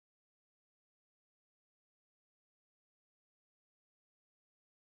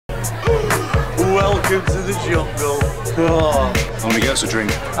Welcome to the jungle. Oh. I'm gonna get us a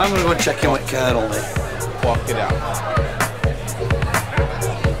drink. I'm gonna go and check in with Colonel, mate. Walk it out.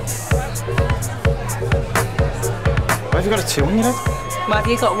 Why have you got a 2 on your head? Why have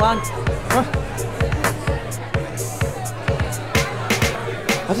you got 1? What?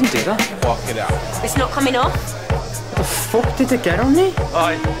 I didn't do that. Walk it out. It's not coming off. What the fuck did it get on me?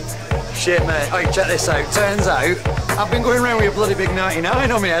 Oi. Shit, mate. Oi, check this out. Turns out, I've been going around with a bloody big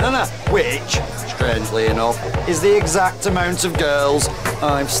 99 on my head, haven't I? Which, strangely enough, is the exact amount of girls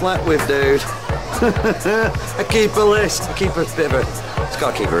I've slept with, dude. I keep a list. I keep a bit of a... It's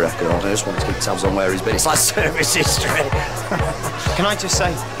got to keep a record on. I just want to keep tabs on where he's been. It's like service history. Can I just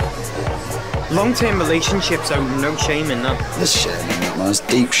say, long-term relationships owe no shame in that. There's shame in that, man. There's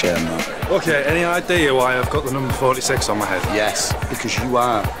deep shame in that. Okay, any idea why I've got the number 46 on my head? Yes, because you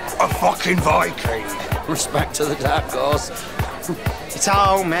are a fucking Viking. Respect to the dark horse. It's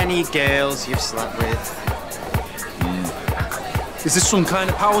how many girls you've slept with. Is this some kind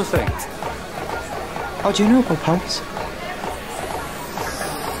of power thing? How do you know about powers?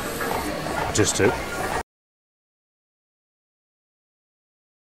 Just 2.